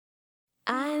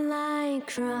I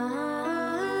like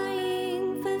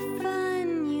crying for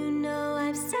fun. You know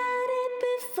I've said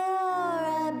it before.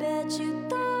 I bet you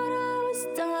thought I was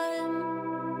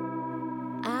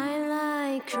done. I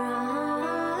like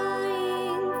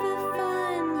crying for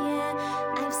fun.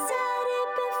 Yeah, I've said it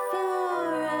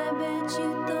before. I bet you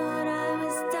thought I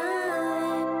was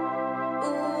done.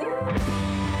 Ooh.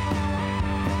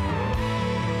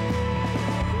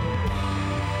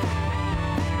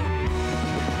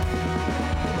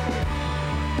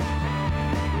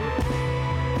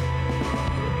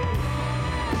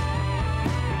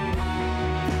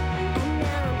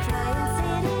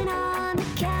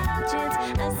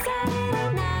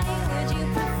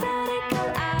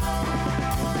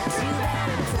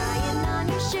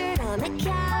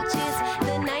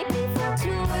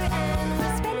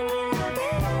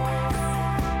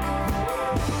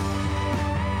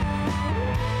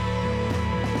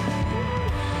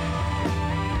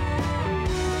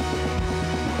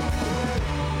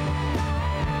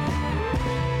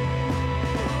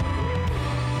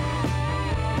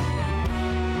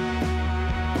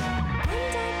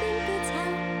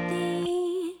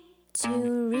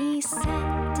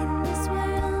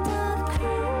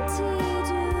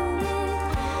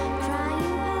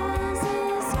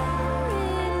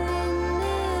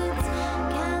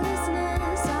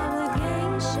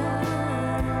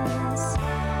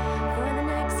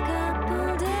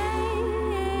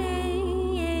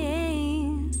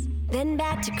 Then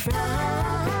back to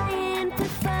crying for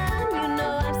fun. You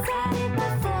know I've said it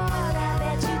before. I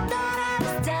bet you thought I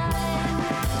was done.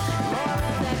 More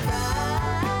of that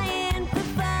crying for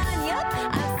fun. Yup,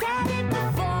 I've said it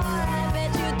before. I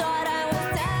bet you thought I was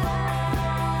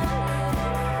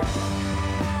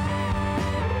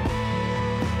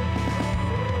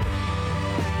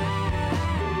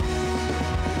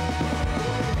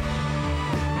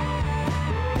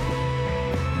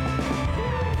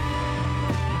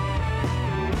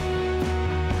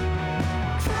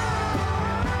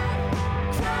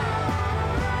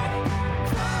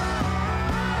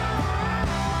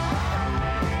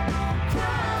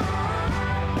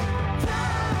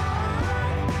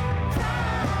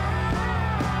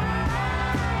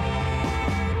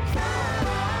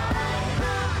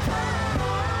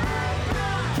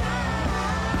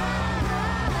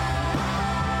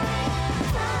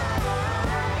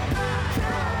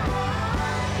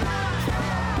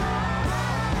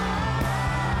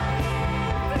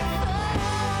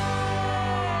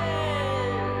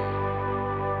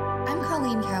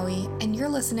and you're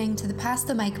listening to the Pass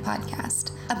the Mic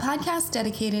podcast, a podcast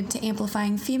dedicated to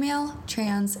amplifying female,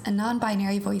 trans, and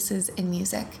non-binary voices in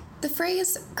music. The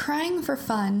phrase crying for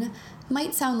fun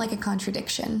might sound like a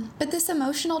contradiction, but this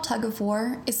emotional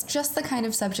tug-of-war is just the kind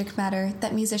of subject matter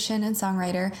that musician and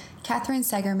songwriter Katharine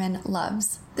Seggerman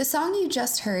loves. The song you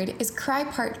just heard is Cry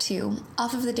Part 2,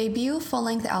 off of the debut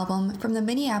full-length album from the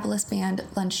Minneapolis band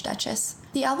Lunch Duchess.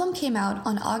 The album came out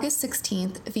on August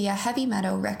 16th via Heavy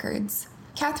Meadow Records.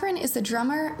 Katharine is the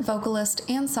drummer, vocalist,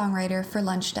 and songwriter for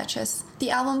Lunch Duchess.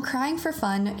 The album Crying for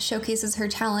Fun showcases her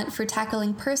talent for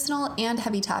tackling personal and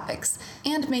heavy topics,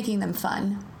 and making them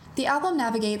fun. The album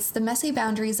navigates the messy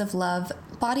boundaries of love,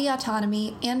 body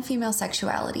autonomy, and female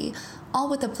sexuality, all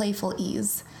with a playful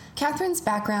ease. Katharine's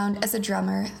background as a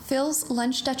drummer fills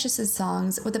Lunch Duchess's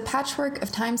songs with a patchwork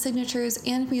of time signatures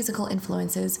and musical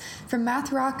influences from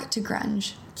math rock to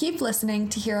grunge. Keep listening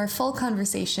to hear our full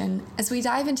conversation as we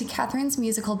dive into Katharine's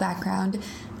musical background,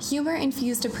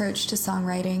 humor-infused approach to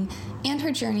songwriting, and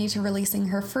her journey to releasing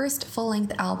her first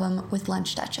full-length album with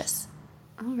Lunch Duchess.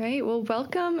 All right. Well,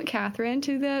 welcome, Katharine,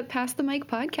 to the Pass the Mic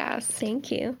podcast.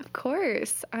 Thank you. Of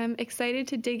course. I'm excited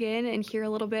to dig in and hear a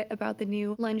little bit about the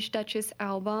new Lunch Duchess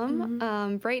album.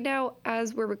 Mm-hmm. Right now,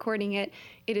 as we're recording it,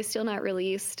 it is still not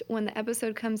released. When the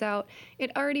episode comes out,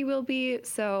 it already will be.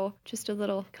 So just a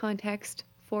little context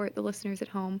for the listeners at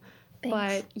home. Thanks.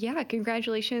 But yeah,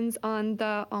 congratulations on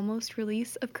the almost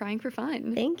release of Crying for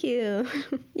Fun. Thank you.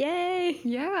 Yay.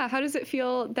 Yeah. How does it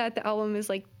feel that the album is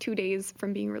like 2 days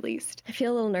from being released? I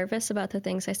feel a little nervous about the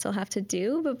things I still have to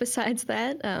do, but besides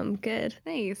that, good.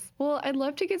 Nice. Well, I'd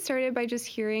love to get started by just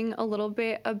hearing a little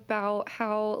bit about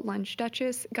how Lunch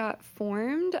Duchess got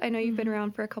formed. I know you've been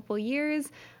around for a couple years.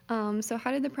 So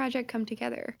how did the project come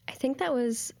together? I think that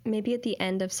was maybe at the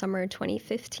end of summer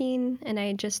 2015, and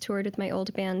I just toured with my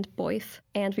old band, Boyf,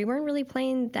 and we weren't really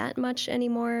playing that much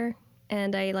anymore,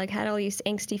 and I had all these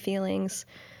angsty feelings,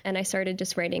 and I started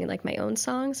just writing my own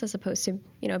songs as opposed to,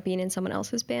 being in someone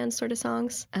else's band sort of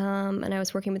songs, and I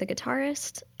was working with a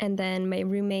guitarist, and then my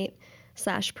roommate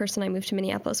 / person I moved to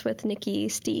Minneapolis with, Nikki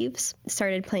Steves,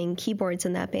 started playing keyboards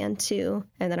in that band too.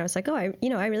 And then I was like, oh, I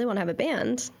really want to have a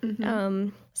band.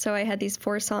 So I had these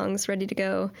 4 songs ready to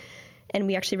go. And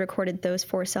we actually recorded those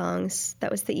 4 songs.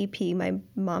 That was the EP, My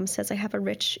Mom Says I Have a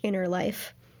Rich Inner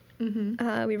Life.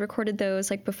 We recorded those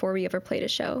like before we ever played a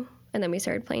show. And then we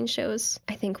started playing shows.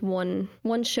 I think one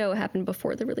show happened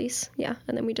before the release. Yeah.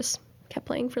 And then we just kept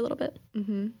playing for a little bit.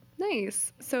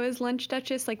 Nice. So is Lunch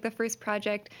Duchess like the first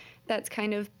project that's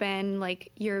kind of been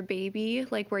like your baby,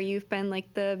 like where you've been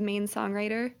like the main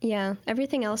songwriter? Yeah.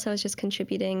 Everything else I was just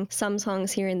contributing some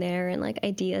songs here and there and like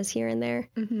ideas here and there.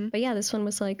 But yeah, this one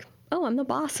was like, oh, I'm the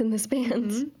boss in this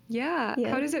band. Yeah.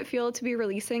 How does it feel to be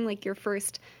releasing like your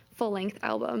first full-length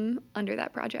album under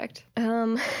that project?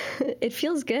 It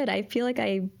feels good. I feel like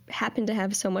I happen to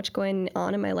have so much going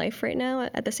on in my life right now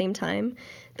at the same time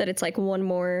that it's like one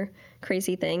more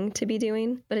crazy thing to be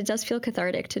doing. But it does feel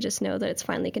cathartic to just know that it's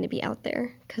finally going to be out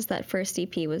there, because that first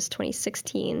EP was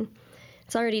 2016.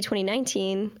 It's already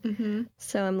 2019.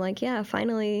 So I'm like, yeah,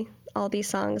 finally all these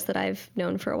songs that I've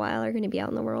known for a while are going to be out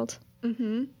in the world.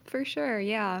 For sure,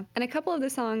 yeah. And a couple of the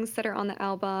songs that are on the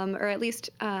album, or at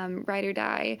least Ride or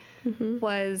Die,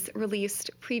 was released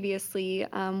previously.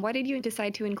 Why did you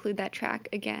decide to include that track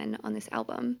again on this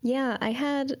album? Yeah, I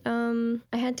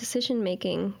had decision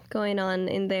making going on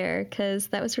in there, because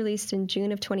that was released in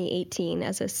June of 2018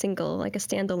 as a single, like a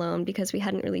standalone, because we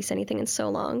hadn't released anything in so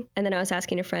long. And then I was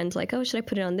asking a friend, like, oh, should I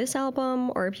put it on this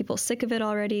album, or are people sick of it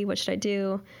already? What should I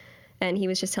do? And he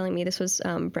was just telling me this was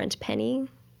Brent Penny,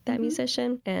 that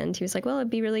musician, and he was like, well, it'd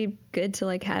be really good to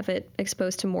like have it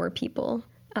exposed to more people.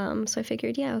 So I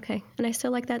figured, yeah, okay. And I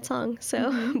still like that song,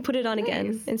 so put it on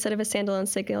again. Instead of a standalone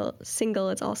single,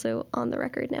 it's also on the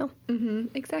record now.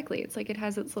 Exactly. It's like it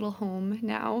has its little home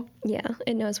now. Yeah,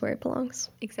 it knows where it belongs.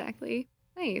 Exactly.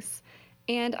 Nice.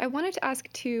 And I wanted to ask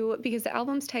too, because the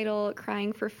album's title,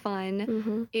 Crying for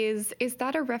Fun, is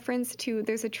that a reference to,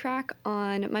 there's a track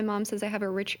on My Mom Says I Have a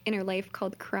Rich Inner Life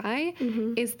called Cry.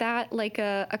 Is that like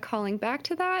a calling back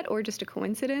to that, or just a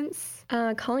coincidence?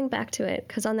 Calling back to it,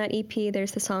 because on that EP,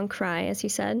 there's the song Cry, as you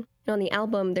said. And on the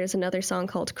album, there's another song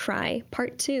called Cry,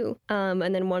 Part 2.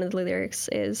 And then one of the lyrics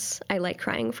is, I like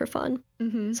crying for fun.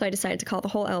 So I decided to call the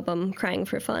whole album Crying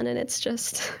for Fun, and it's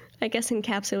just, I guess,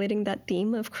 encapsulating that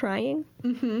theme of crying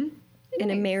in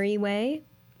a merry way.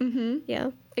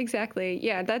 Yeah. Exactly.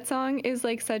 Yeah, that song is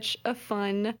like such a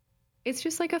fun, it's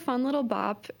just like a fun little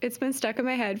bop. It's been stuck in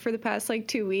my head for the past like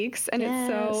 2 weeks, and it's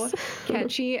so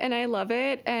catchy, and I love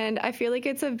it. And I feel like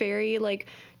it's a very like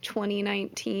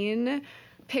 2019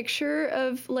 picture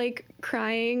of like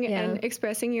crying and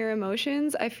expressing your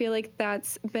emotions. I feel like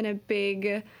that's been a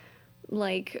big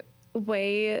like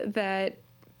way that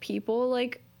people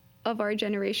like of our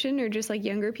generation, or just like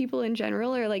younger people in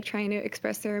general, are like trying to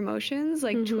express their emotions.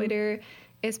 Like Twitter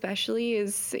especially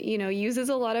is, you know, uses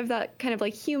a lot of that kind of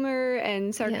like humor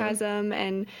and sarcasm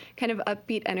and kind of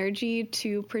upbeat energy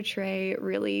to portray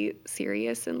really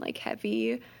serious and like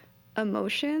heavy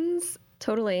emotions.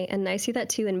 Totally. And I see that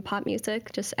too in pop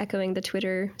music, just echoing the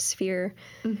Twitter sphere,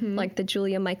 like the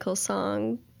Julia Michaels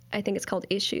song, I think it's called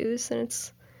Issues, and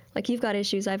it's like, you've got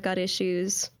issues, I've got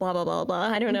issues, blah, blah, blah, blah.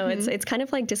 I don't know. It's kind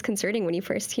of like disconcerting when you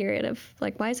first hear it, of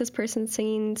like, why is this person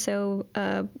singing so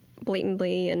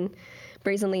blatantly and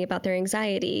brazenly about their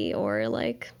anxiety or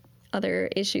like other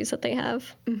issues that they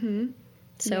have?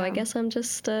 So I guess I'm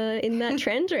just in that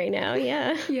trend right now.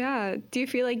 Yeah. Do you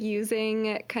feel like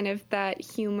using kind of that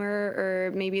humor,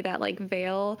 or maybe that like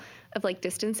veil of like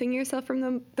distancing yourself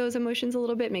from those emotions a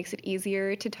little bit, makes it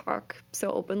easier to talk so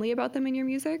openly about them in your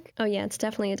music? Oh yeah, it's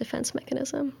definitely a defense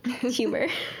mechanism. Humor.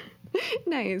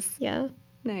 Nice. Yeah.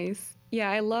 Nice. Yeah,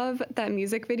 I love that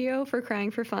music video for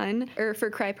Crying for Fun, or for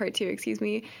Cry Part 2, excuse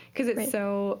me, because it's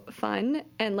so fun,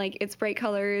 and like it's bright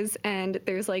colors, and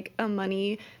there's like a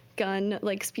money gun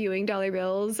like spewing dollar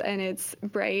bills, and it's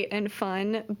bright and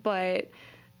fun, but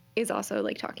is also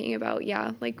like talking about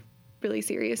like really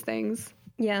serious things.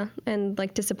 Yeah, and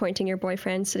like disappointing your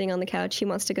boyfriend sitting on the couch, he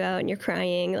wants to go out and you're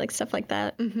crying, like stuff like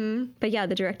that. But yeah,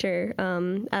 the director,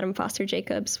 Adam Foster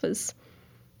Jacobs,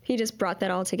 he just brought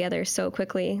that all together so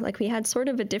quickly. Like, we had sort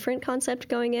of a different concept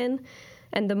going in,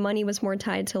 and the money was more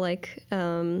tied to like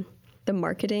the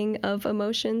marketing of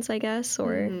emotions, I guess.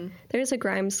 Or there's a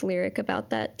Grimes lyric about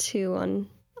that too on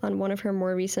one of her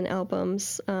more recent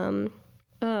albums.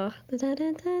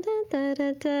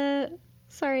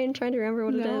 Sorry, I'm trying to remember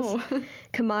what it is.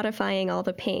 Commodifying all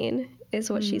the pain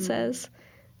is what she says.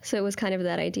 So it was kind of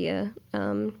that idea,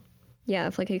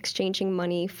 of like exchanging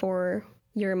money for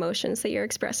your emotions that you're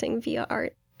expressing via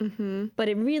art. But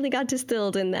it really got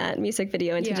distilled in that music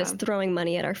video into just throwing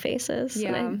money at our faces.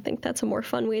 Yeah. And I think that's a more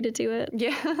fun way to do it.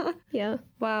 Yeah. Yeah.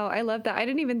 Wow, I love that. I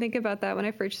didn't even think about that when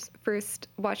I first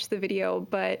watched the video,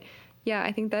 but yeah,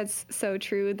 I think that's so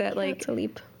true that like it's a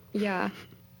leap. Yeah.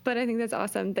 But I think that's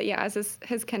awesome that, as this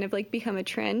has kind of like become a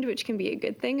trend, which can be a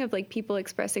good thing of like people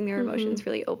expressing their emotions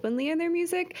really openly in their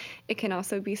music, it can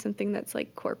also be something that's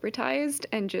like corporatized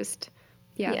and just,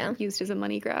 used as a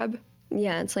money grab.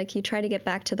 Yeah, it's like you try to get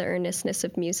back to the earnestness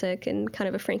of music in kind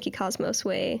of a Frankie Cosmos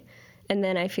way. And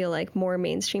then I feel like more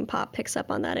mainstream pop picks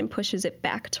up on that and pushes it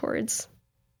back towards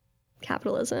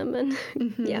capitalism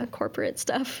and, corporate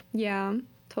stuff. Yeah,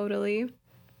 totally.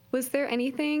 Was there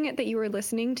anything that you were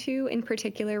listening to in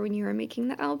particular when you were making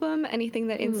the album? Anything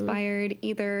that inspired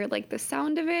either like the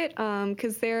sound of it?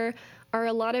 Because there are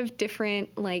a lot of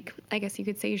different, like, I guess you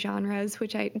could say genres,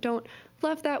 which I don't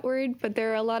love that word, but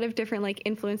there are a lot of different like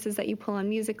influences that you pull on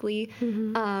musically,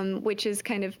 which is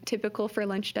kind of typical for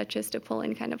Lunch Duchess to pull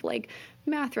in kind of like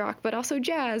math rock, but also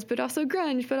jazz, but also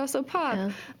grunge, but also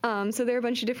pop. Yeah. So there are a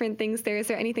bunch of different things there. Is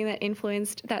there anything that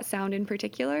influenced that sound in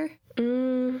particular?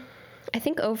 I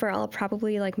think overall,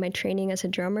 probably like my training as a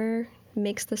drummer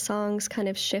makes the songs kind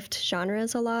of shift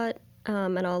genres a lot.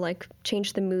 And I'll like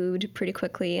change the mood pretty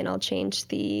quickly, and I'll change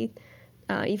the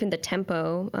even the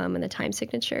tempo and the time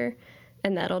signature.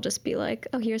 And that'll just be like,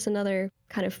 oh, here's another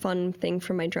kind of fun thing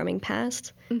from my drumming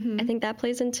past. I think that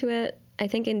plays into it. I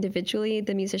think individually,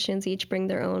 the musicians each bring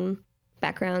their own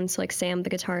backgrounds. Like Sam, the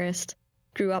guitarist,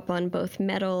 grew up on both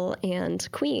metal and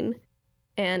Queen.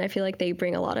 And I feel like they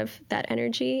bring a lot of that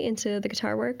energy into the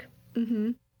guitar work. I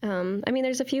mean,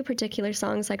 there's a few particular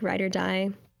songs like Ride or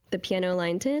Die, the piano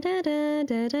line,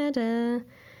 da-da-da-da-da-da.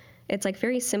 It's like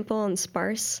very simple and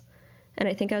sparse. And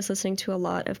I think I was listening to a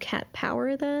lot of Cat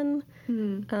Power then,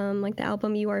 like the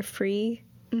album You Are Free.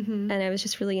 And I was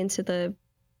just really into the,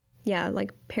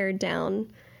 like pared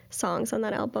down songs on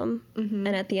that album. And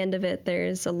at the end of it,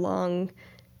 there's a long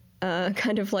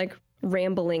kind of like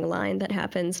rambling line that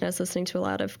happens, and I was listening to a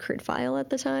lot of Kurt Weill at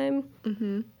the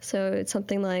time. So it's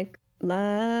something like,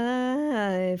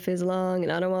 life is long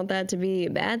and I don't want that to be a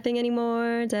bad thing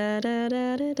anymore, da da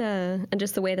da da da, and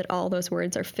just the way that all those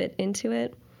words are fit into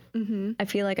it. I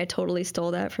feel like I totally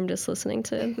stole that from just listening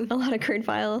to a lot of Kurt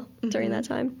Weill during that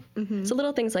time. So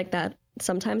little things like that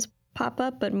sometimes pop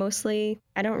up, but mostly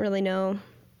I don't really know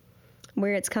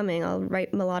where it's coming. I'll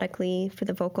write melodically for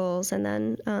the vocals, and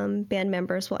then band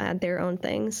members will add their own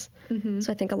things.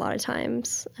 So I think a lot of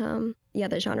times,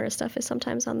 the genre stuff is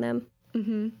sometimes on them.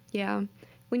 Yeah.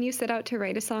 When you set out to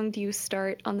write a song, do you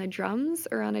start on the drums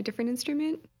or on a different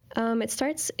instrument? It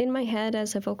starts in my head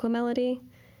as a vocal melody.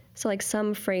 So like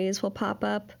some phrase will pop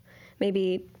up,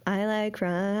 maybe I like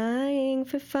crying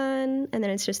for fun, and then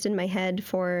it's just in my head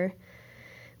for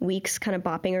weeks kind of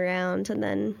bopping around, and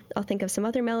then I'll think of some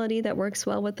other melody that works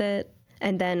well with it,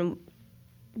 and then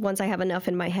once I have enough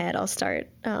in my head, I'll start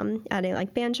adding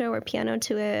like banjo or piano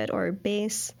to it or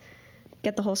bass,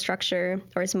 get the whole structure,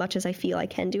 or as much as I feel I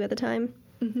can do at the time,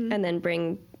 and then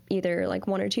bring either like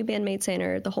one or two bandmates in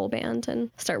or the whole band and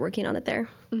start working on it there.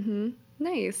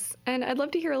 Nice. And I'd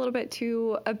love to hear a little bit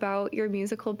too about your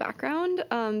musical background,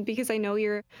 because I know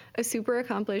you're a super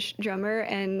accomplished drummer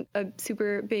and a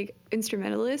super big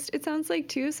instrumentalist, it sounds like,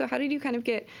 too. So how did you kind of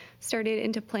get started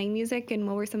into playing music, and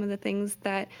what were some of the things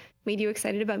that made you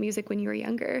excited about music when you were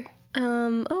younger?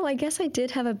 I guess I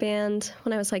did have a band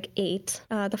when I was like 8,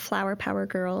 the Flower Power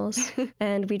Girls,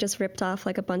 and we just ripped off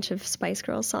like a bunch of Spice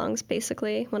Girls songs,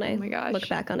 basically, when I look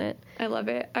back on it. I love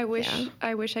it. I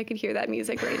wish I could hear that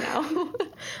music right now.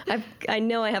 I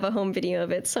know I have a home video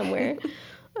of it somewhere.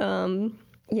 So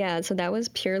that was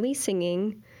purely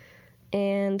singing,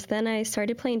 and then I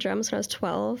started playing drums when I was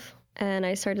 12. And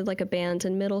I started like a band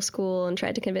in middle school and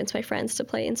tried to convince my friends to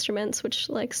play instruments, which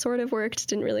like sort of worked,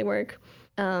 didn't really work.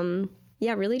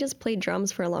 Really just played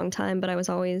drums for a long time, but I was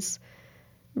always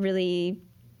really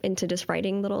into just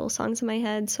writing little songs in my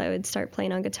head. So I would start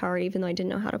playing on guitar even though I didn't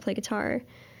know how to play guitar.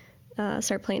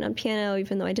 Start playing on piano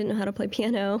even though I didn't know how to play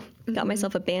piano. Got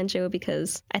myself a banjo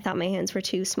because I thought my hands were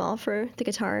too small for the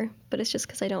guitar, but it's just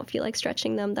because I don't feel like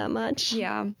stretching them that much.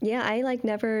 Yeah, I like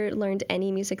never learned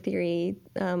any music theory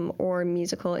or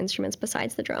musical instruments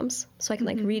besides the drums. So I can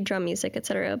like read drum music,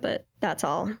 etc., but that's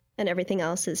all. And everything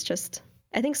else is just,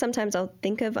 I think sometimes I'll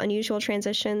think of unusual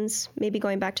transitions, maybe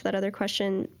going back to that other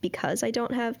question, because I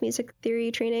don't have music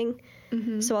theory training.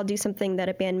 So I'll do something that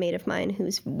a bandmate of mine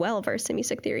who's well-versed in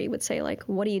music theory would say, like,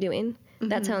 what are you doing?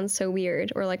 That sounds so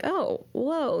weird. Or like, oh,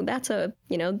 whoa, that's a,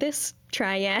 this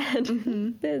triad,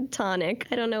 the tonic.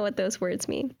 I don't know what those words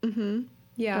mean.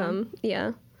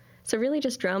 So really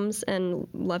just drums and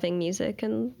loving music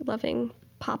and loving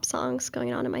pop songs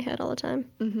going on in my head all the time.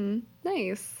 Mm-hmm.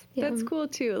 Nice. Yeah. That's cool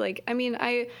too. Like, I mean,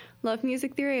 I love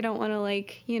music theory. I don't want to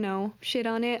like, you know, shit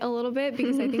on it a little bit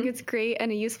because I think it's great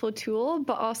and a useful tool,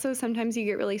 but also sometimes you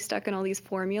get really stuck in all these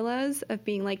formulas of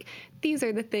being like, these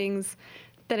are the things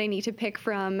that I need to pick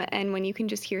from. And when you can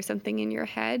just hear something in your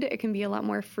head, it can be a lot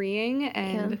more freeing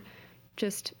and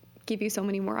just give you so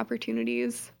many more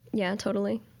opportunities. Yeah,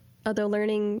 totally. Although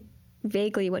learning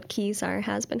vaguely what keys are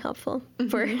has been helpful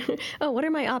for, what are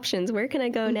my options? Where can I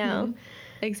go now?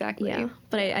 Exactly. Yeah,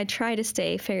 but I try to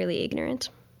stay fairly ignorant.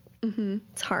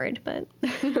 It's hard, but...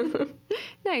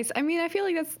 Nice. I mean, I feel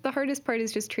like that's the hardest part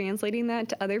is just translating that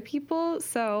to other people.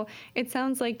 So it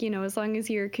sounds like, you know, as long as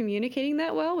you're communicating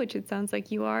that well, which it sounds like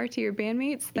you are to your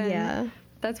bandmates, then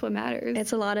that's what matters.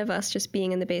 It's a lot of us just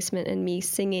being in the basement and me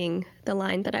singing the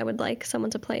line that I would like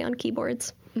someone to play on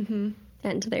keyboards.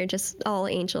 And they're just all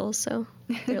angels, so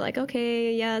they're like,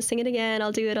 okay, yeah, sing it again.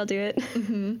 I'll do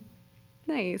it.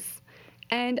 Nice.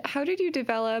 And how did you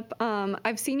develop,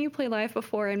 I've seen you play live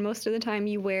before, and most of the time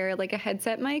you wear like a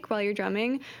headset mic while you're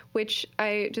drumming, which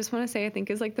I just want to say I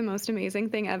think is like the most amazing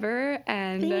thing ever.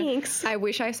 And thanks. I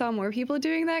wish I saw more people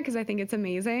doing that because I think it's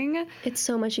amazing. It's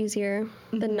so much easier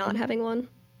than not having one.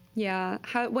 Yeah.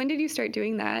 When did you start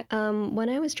doing that? When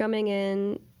I was drumming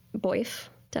in Boif.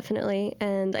 Definitely.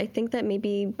 And I think that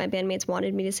maybe my bandmates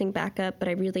wanted me to sing backup, but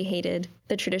I really hated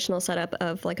the traditional setup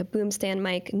of like a boom stand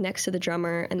mic next to the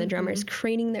drummer and the drummer's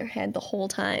craning their head the whole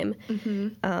time,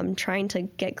 trying to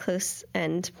get close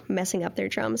and messing up their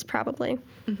drums probably.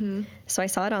 So I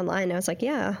saw it online and I was like,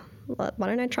 yeah, why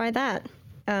don't I try that?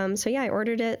 So yeah, I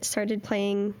ordered it, started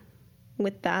playing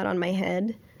with that on my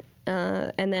head.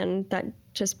 And then that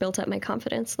just built up my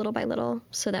confidence little by little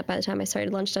so that by the time I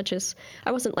started Lunch Duchess,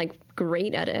 I wasn't like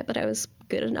great at it, but I was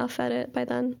good enough at it by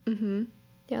then.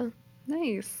 Yeah.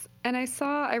 Nice. And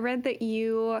I read that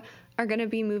you are going to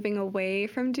be moving away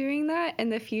from doing that in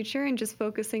the future and just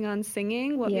focusing on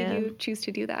singing. What made you choose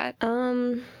to do that?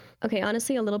 Okay,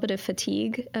 honestly, a little bit of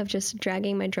fatigue of just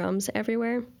dragging my drums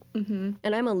everywhere. And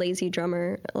I'm a lazy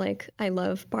drummer. Like, I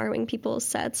love borrowing people's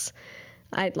sets.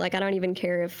 I don't even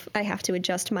care if I have to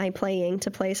adjust my playing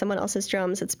to play someone else's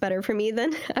drums. It's better for me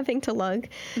than having to lug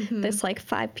this like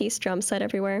 5-piece drum set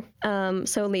everywhere.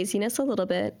 So laziness a little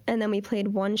bit. And then we played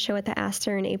one show at the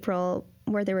Astor in April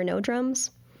where there were no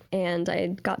drums. And I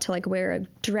got to like wear a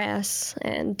dress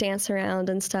and dance around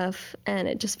and stuff. And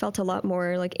it just felt a lot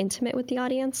more like intimate with the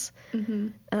audience.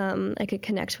 I could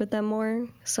connect with them more.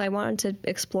 So I wanted to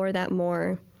explore that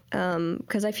more.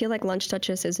 Because I feel like Lunch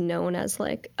Duchess is known as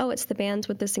like, oh, it's the band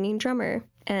with the singing drummer.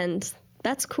 And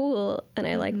that's cool. And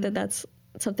I like that that's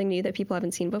something new that people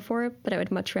haven't seen before. But I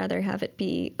would much rather have it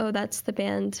be, oh, that's the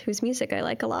band whose music I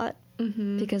like a lot.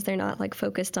 Because they're not like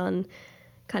focused on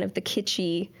kind of the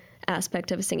kitschy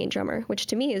aspect of a singing drummer, which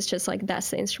to me is just like, that's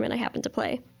the instrument I happen to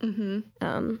play.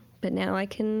 But now I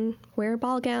can wear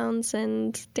ball gowns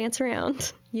and dance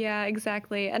around. Yeah,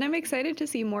 exactly. And I'm excited to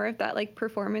see more of that like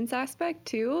performance aspect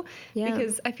too,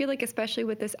 because I feel like especially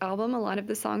with this album, a lot of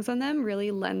the songs on them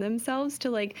really lend themselves to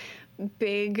like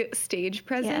big stage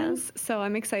presence. So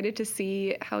I'm excited to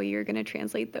see how you're going to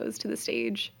translate those to the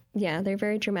stage. Yeah, they're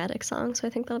very dramatic songs, so I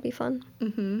think that'll be fun.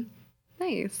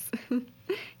 Nice.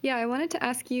 Yeah, I wanted to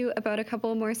ask you about a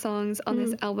couple more songs on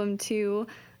this album too,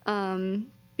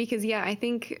 because I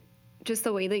think just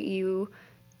the way that you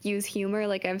use humor,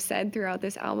 like I've said throughout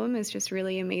this album, is just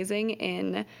really amazing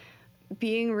in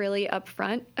being really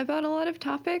upfront about a lot of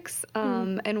topics.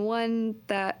 And one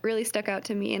that really stuck out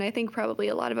to me, and I think probably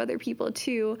a lot of other people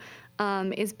too,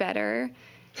 is Better.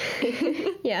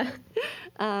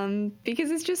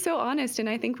 Because it's just so honest, and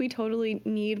I think we totally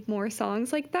need more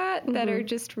songs like that that are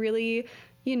just really,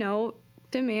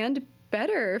 demand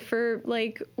better for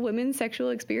like women's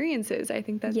sexual experiences. I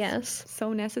think that's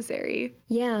so necessary.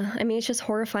 Yeah, I mean, it's just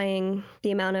horrifying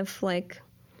the amount of like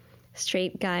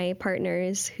straight guy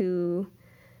partners who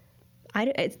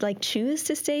choose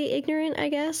to stay ignorant, I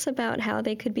guess, about how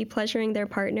they could be pleasuring their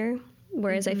partner,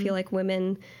 whereas I feel like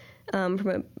women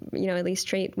from at least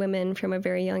straight women from a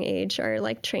very young age are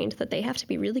like trained that they have to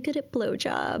be really good at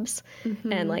blowjobs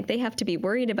and like they have to be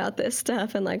worried about this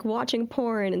stuff and like watching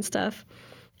porn and stuff.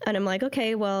 And I'm like,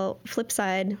 okay, well, flip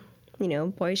side,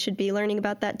 boys should be learning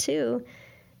about that too.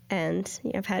 And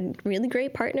I've had really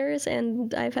great partners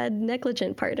and I've had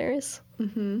negligent partners.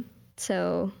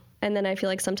 So, and then I feel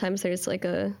like sometimes there's like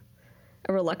a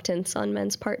reluctance on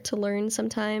men's part to learn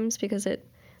sometimes because it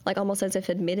like almost as if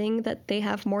admitting that they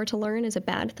have more to learn is a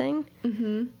bad thing.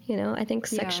 I think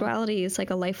sexuality is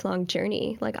like a lifelong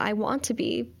journey. Like I want to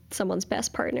be someone's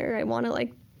best partner. I want to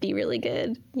like be really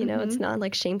good. You know, it's not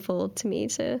like shameful to me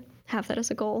to have that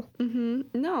as a goal.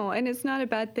 No, and it's not a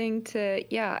bad thing to,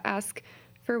 ask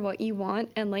for what you want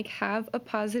and like have a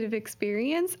positive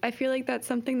experience. I feel like that's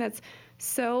something that's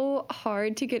so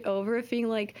hard to get over,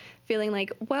 feeling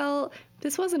like, well,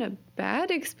 this wasn't a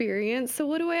bad experience, so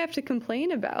what do I have to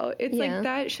complain about? It's like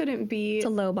that shouldn't be it's a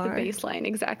low bar. The baseline.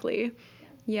 Exactly.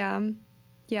 Yeah.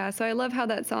 So I love how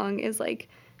that song is like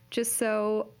just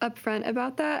so upfront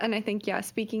about that. And I think,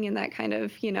 speaking in that kind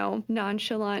of, you know,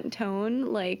 nonchalant tone,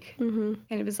 like kind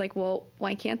of is like, well,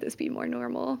 why can't this be more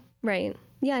normal? Right.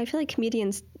 Yeah, I feel like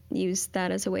comedians use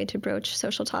that as a way to broach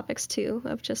social topics too,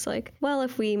 of just like, well,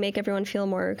 if we make everyone feel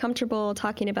more comfortable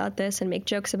talking about this and make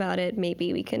jokes about it,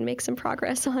 maybe we can make some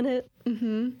progress on it.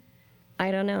 I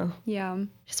don't know. Yeah.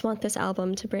 Just want this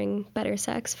album to bring better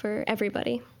sex for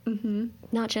everybody.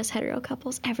 Not just hetero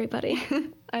couples, everybody.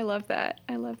 I love that.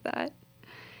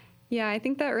 Yeah, I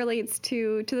think that relates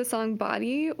to the song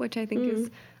Body, which I think is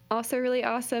also really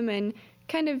awesome and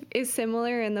kind of is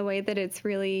similar in the way that it's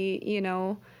really, you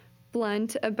know,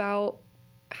 blunt about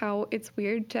how it's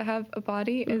weird to have a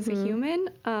body as a human.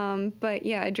 But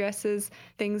addresses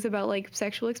things about like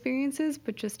sexual experiences,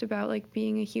 but just about like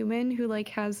being a human who like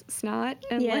has snot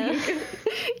and like,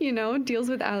 you know, deals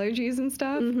with allergies and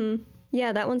stuff.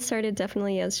 Yeah, that one started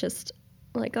definitely as just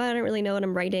like, oh, I don't really know what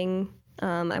I'm writing.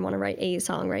 I want to write a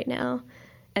song right now.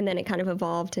 And then it kind of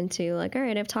evolved into like, all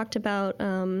right, I've talked about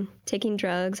taking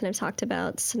drugs and I've talked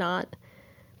about snot.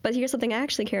 But here's something I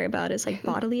actually care about is like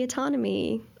bodily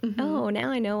autonomy. Oh, now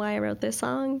I know why I wrote this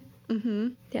song.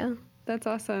 Yeah. That's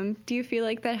awesome. Do you feel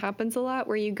like that happens a lot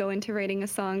where you go into writing a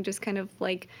song just kind of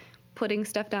like putting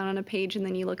stuff down on a page and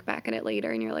then you look back at it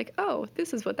later and you're like, oh,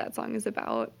 this is what that song is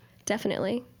about?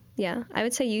 Definitely. Yeah. I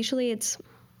would say usually it's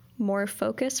more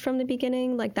focused from the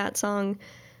beginning. Like that song,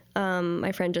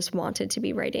 my friend just wanted to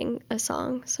be writing a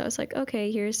song. So I was like,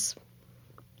 okay, here's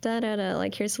da-da-da,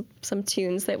 like here's some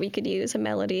tunes that we could use, a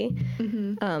melody.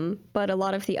 But a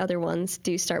lot of the other ones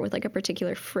do start with like a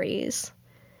particular phrase.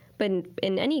 But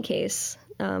in any case,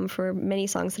 for many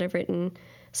songs that I've written,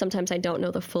 sometimes I don't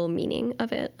know the full meaning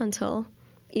of it until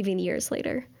even years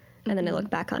later. And then I look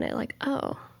back on it like,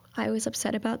 oh, I was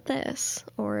upset about this.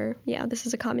 Or, this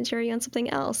is a commentary on something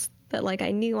else that like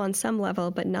I knew on some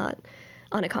level, but not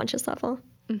on a conscious level.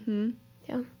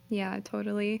 Yeah,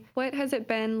 totally. What has it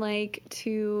been like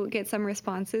to get some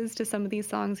responses to some of these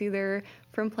songs, either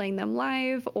from playing them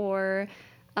live or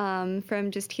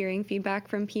from just hearing feedback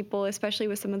from people, especially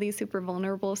with some of these super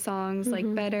vulnerable songs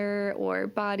like Better or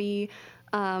Body?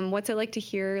 What's it like to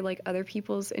hear like other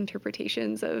people's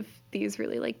interpretations of these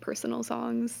really like personal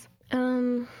songs?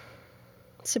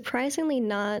 Surprisingly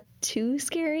not too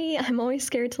scary. I'm always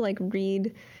scared to like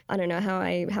read, I don't know, how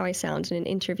I sound in an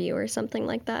interview or something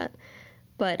like that.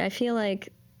 But I feel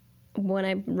like when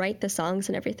I write the songs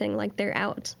and everything, like they're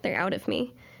out of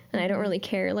me. And I don't really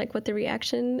care like what the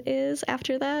reaction is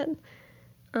after that.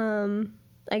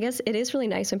 I guess it is really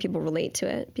nice when people relate to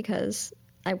it, because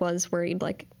I was worried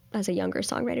like as a younger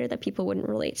songwriter that people wouldn't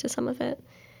relate to some of it.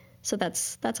 So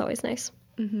that's always nice.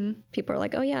 People are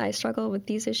like, oh yeah, I struggle with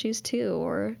these issues too.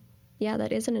 Or yeah,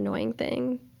 that is an annoying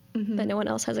thing that no one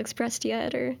else has expressed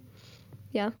yet. Or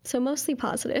so mostly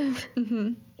positive.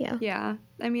 Yeah.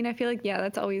 I mean, I feel like,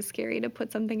 that's always scary to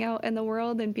put something out in the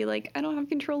world and be like, I don't have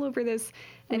control over this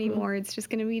anymore. It's just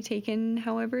going to be taken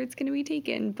however it's going to be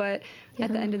taken. But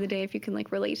at the end of the day, if you can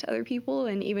like relate to other people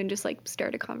and even just like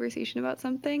start a conversation about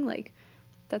something, like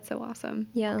that's so awesome.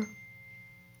 Yeah.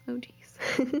 Oh,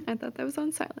 geez. I thought that was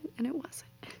on silent and it wasn't.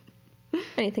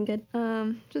 Anything good?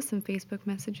 Just some Facebook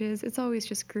messages. It's always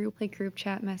just group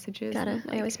chat messages. I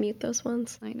always mute those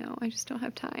ones. I know. I just don't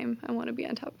have time. I want to be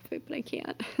on top of it, but I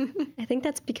can't. I think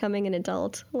that's becoming an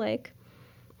adult. Like,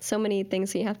 so many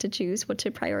things you have to choose what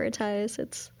to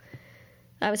prioritize.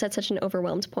 I was at such an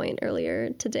overwhelmed point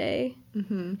earlier today,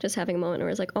 just having a moment where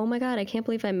I was like, oh my God, I can't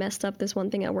believe I messed up this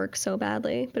one thing at work so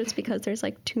badly. But it's because there's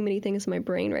like too many things in my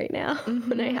brain right now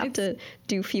and I have to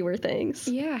do fewer things.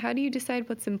 Yeah. How do you decide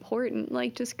what's important?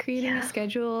 Like just creating a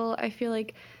schedule. I feel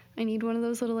like I need one of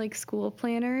those little like school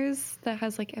planners that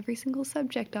has like every single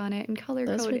subject on it and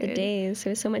color-coded. Those were the days. It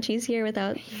was so much easier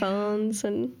without phones,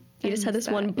 and you just had this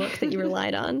one book that you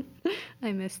relied on.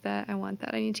 I miss that. I want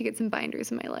that. I need to get some binders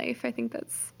in my life. I think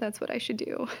that's what I should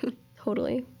do.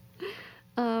 Totally.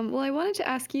 Well, I wanted to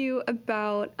ask you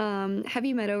about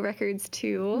Heavy Meadow Records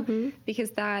too,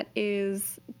 because that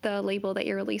is the label that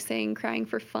you're releasing Crying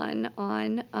for Fun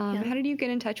on. How did you get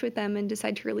in touch with them and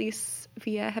decide to release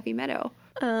via Heavy Meadow?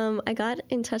 I got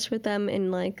in touch with them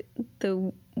in like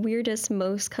the weirdest,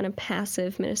 most kind of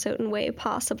passive Minnesotan way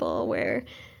possible, where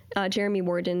Jeremy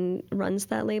Warden runs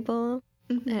that label,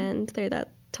 and they're that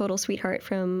total sweetheart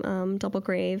from Double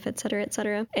Grave, et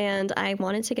cetera, and I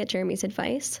wanted to get Jeremy's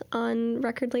advice on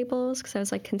record labels because I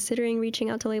was like considering reaching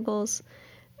out to labels,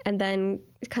 and then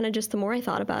kind of just the more I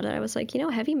thought about it, I was like,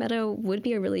 Heavy Meadow would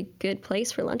be a really good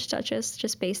place for Lunch Duchess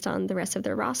just based on the rest of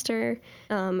their roster,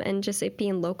 and just it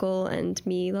being local and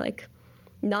me like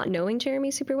not knowing Jeremy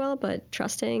super well, but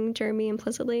trusting Jeremy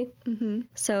implicitly.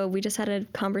 So we just had a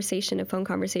phone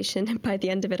conversation, and by the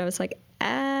end of it, I was like,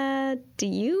 do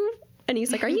you? And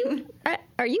he's like, are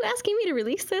you asking me to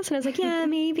release this? And I was like, yeah,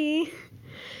 maybe.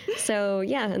 So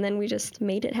yeah, and then we just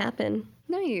made it happen.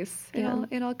 Nice. Yeah.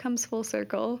 It all comes full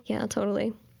circle. Yeah,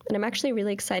 totally. And I'm actually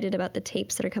really excited about the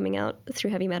tapes that are coming out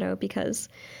through Heavy Meadow because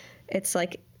it's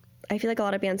like, I feel like a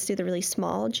lot of bands do the really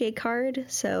small J card,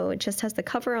 so it just has the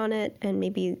cover on it and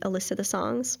maybe a list of the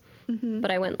songs.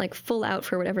 But I went like full out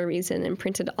for whatever reason and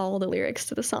printed all the lyrics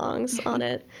to the songs on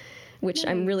it, which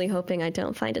I'm really hoping I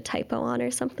don't find a typo on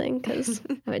or something because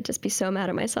I would just be so mad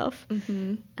at myself.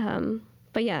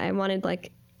 But yeah, I wanted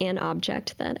like an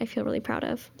object that I feel really proud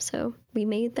of. So we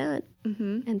made that.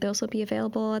 And those will be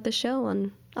available at the show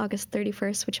on August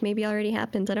 31st, which maybe already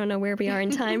happened. I don't know where we are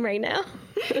in time right now.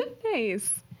 Nice.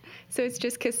 So it's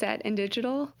just cassette and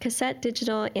digital? Cassette,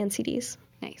 digital, and CDs.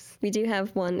 Nice. We do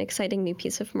have one exciting new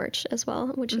piece of merch as well,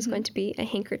 which is going to be a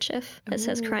handkerchief that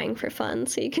says crying for fun.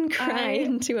 So you can cry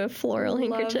into a floral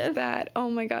handkerchief. Love that. Oh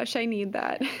my gosh, I need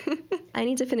that. I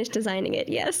need to finish designing it,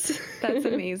 yes. That's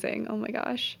amazing. Oh my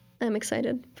gosh. I'm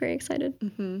excited. Very excited.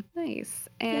 Nice.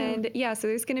 And so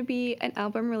there's going to be an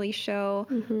album release show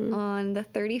on the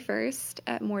 31st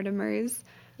at Mortimer's.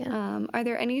 Yeah. Are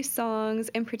there any songs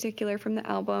in particular from the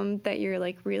album that you're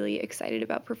like really excited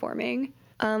about performing?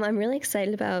 I'm really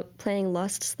excited about playing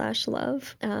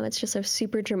Lust/Love. It's just a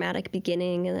super dramatic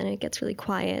beginning, and then it gets really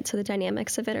quiet. So the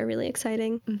dynamics of it are really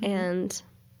exciting. And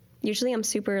usually I'm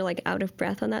super like out of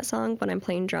breath on that song when I'm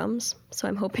playing drums. So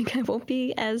I'm hoping I won't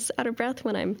be as out of breath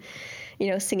when I'm,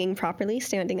 singing properly,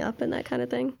 standing up and that kind of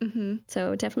thing.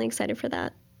 So definitely excited for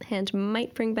that. And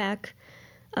might bring back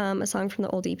a song from the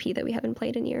old EP that we haven't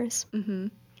played in years.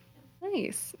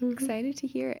 Nice. Excited to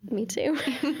hear it. Me too.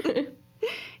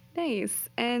 Nice.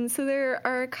 And so there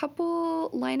are a couple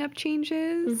lineup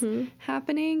changes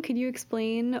happening. Could you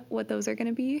explain what those are going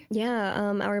to be?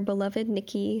 Yeah. Our beloved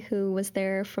Nikki, who was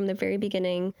there from the very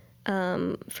beginning,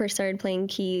 first started playing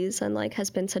keys and like has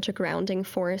been such a grounding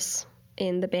force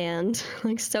in the band,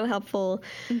 like so helpful.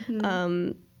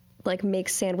 Like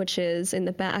makes sandwiches in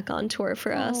the back on tour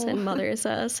for us and mothers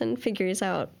us and figures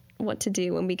out what to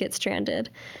do when we get stranded.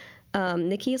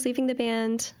 Nikki is leaving the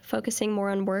band, focusing more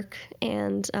on work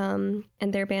and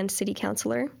their band City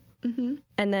Councilor. And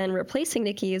then replacing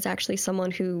Nikki is actually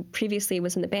someone who previously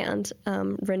was in the band,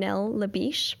 Renelle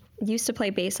Labiche, used to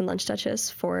play bass in Lunch Duchess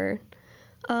for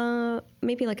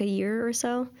maybe like a year or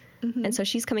so. And so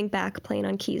she's coming back playing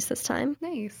on keys this time.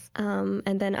 Nice.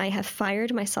 And then I have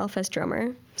fired myself as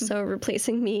drummer. So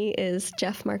replacing me is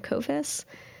Jeff Markovis.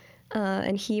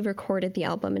 And he recorded the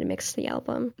album and mixed the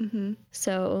album.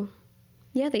 So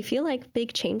yeah, they feel like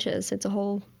big changes. It's a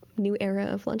whole new era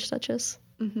of Lunch Duchess.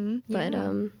 But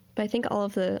I think all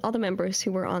the members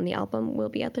who were on the album will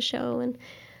be at the show, and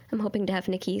I'm hoping to have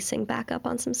Nikki sing back up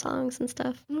on some songs and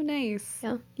stuff. Oh, nice.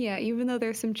 Yeah. Yeah, even though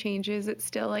there's some changes, it's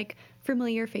still like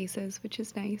familiar faces, which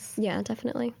is nice. Yeah,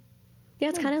 definitely. Yeah,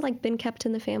 it's kind of like been kept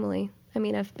in the family. I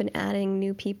mean, I've been adding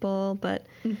new people, but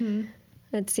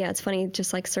it's funny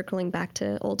just like circling back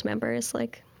to old members.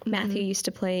 Like Matthew used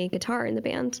to play guitar in the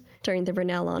band during the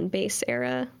Renelle on bass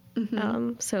era.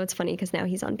 So it's funny because now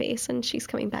he's on bass and she's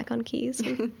coming back on keys.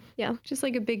 And, yeah. Just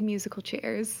like a big musical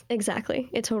chairs. Exactly.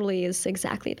 It totally is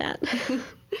exactly that.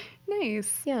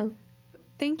 Nice. Yeah.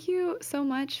 Thank you so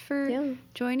much for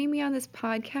joining me on this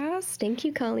podcast. Thank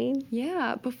you, Colleen.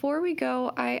 Yeah. Before we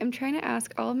go, I am trying to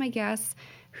ask all of my guests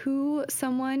who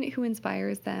someone who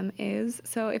inspires them is.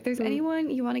 So if there's anyone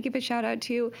you want to give a shout out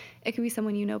to, it could be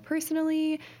someone you know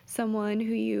personally, someone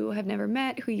who you have never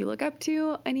met, who you look up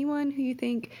to, anyone who you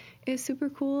think is super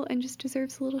cool and just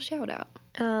deserves a little shout out.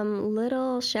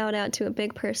 Little shout out to a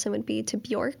big person would be to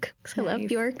Bjork, because I love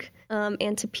Bjork,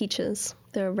 and to Peaches,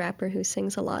 the rapper who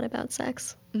sings a lot about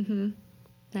sex.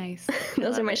 Nice.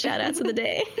 Those are my shout outs of the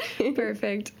day.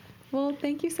 Perfect. Well,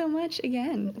 thank you so much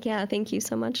again. Yeah, thank you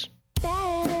so much.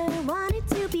 Better, want it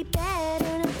to be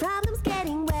better. No problems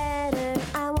getting wetter.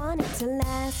 I want it to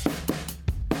last.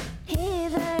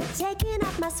 Hither, taking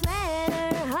off my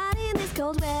sweater. Hot in this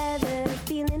cold weather.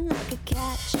 Feeling like a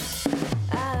catch.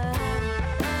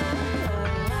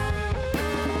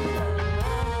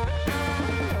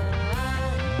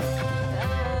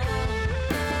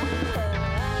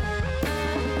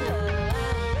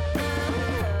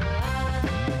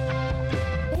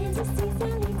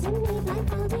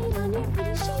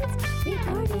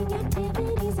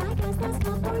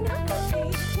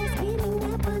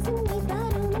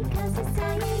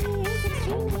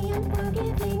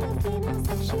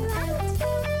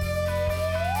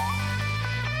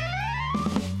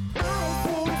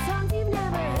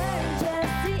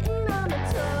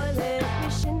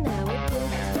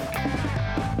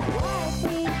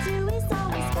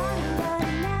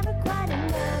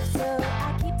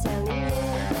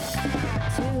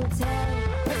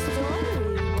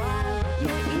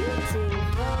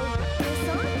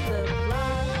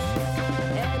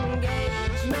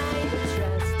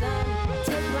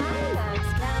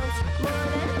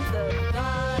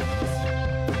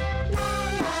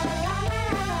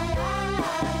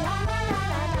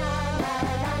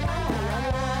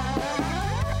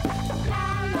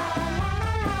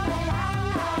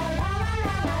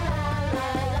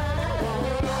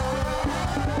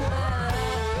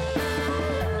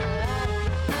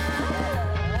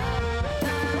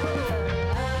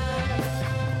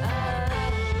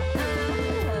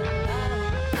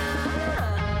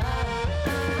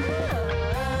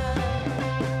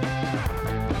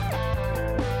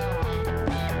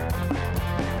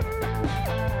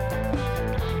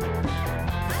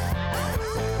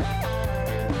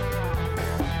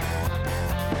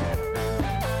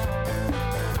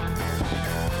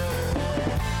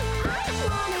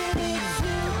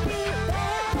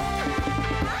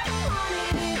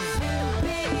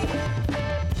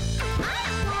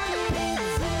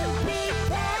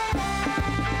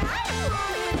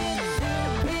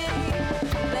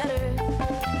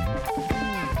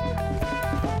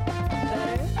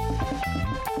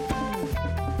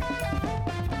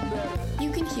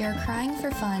 their Crying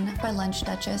for Fun by Lunch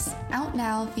Duchess, out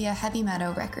now via Heavy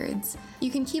Meadow Records.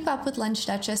 You can keep up with Lunch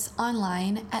Duchess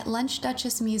online at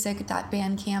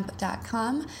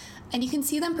lunchduchessmusic.bandcamp.com, and you can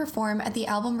see them perform at the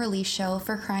album release show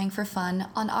for Crying for Fun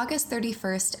on August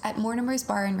 31st at Mortimer's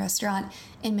Bar and Restaurant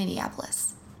in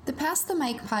Minneapolis. The Pass the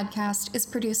Mic podcast is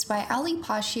produced by Ali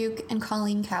Pashuk and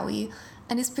Colleen Cowie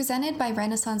and is presented by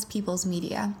Renaissance People's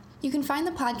Media. You can find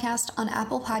the podcast on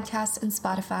Apple Podcasts and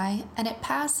Spotify and at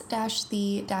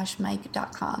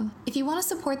pass-the-mic.com. If you want to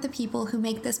support the people who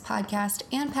make this podcast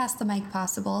and Pass the Mic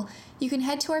possible, you can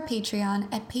head to our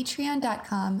Patreon at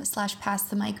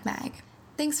patreon.com/passthemicmag.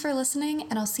 Thanks for listening,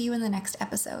 and I'll see you in the next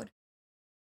episode.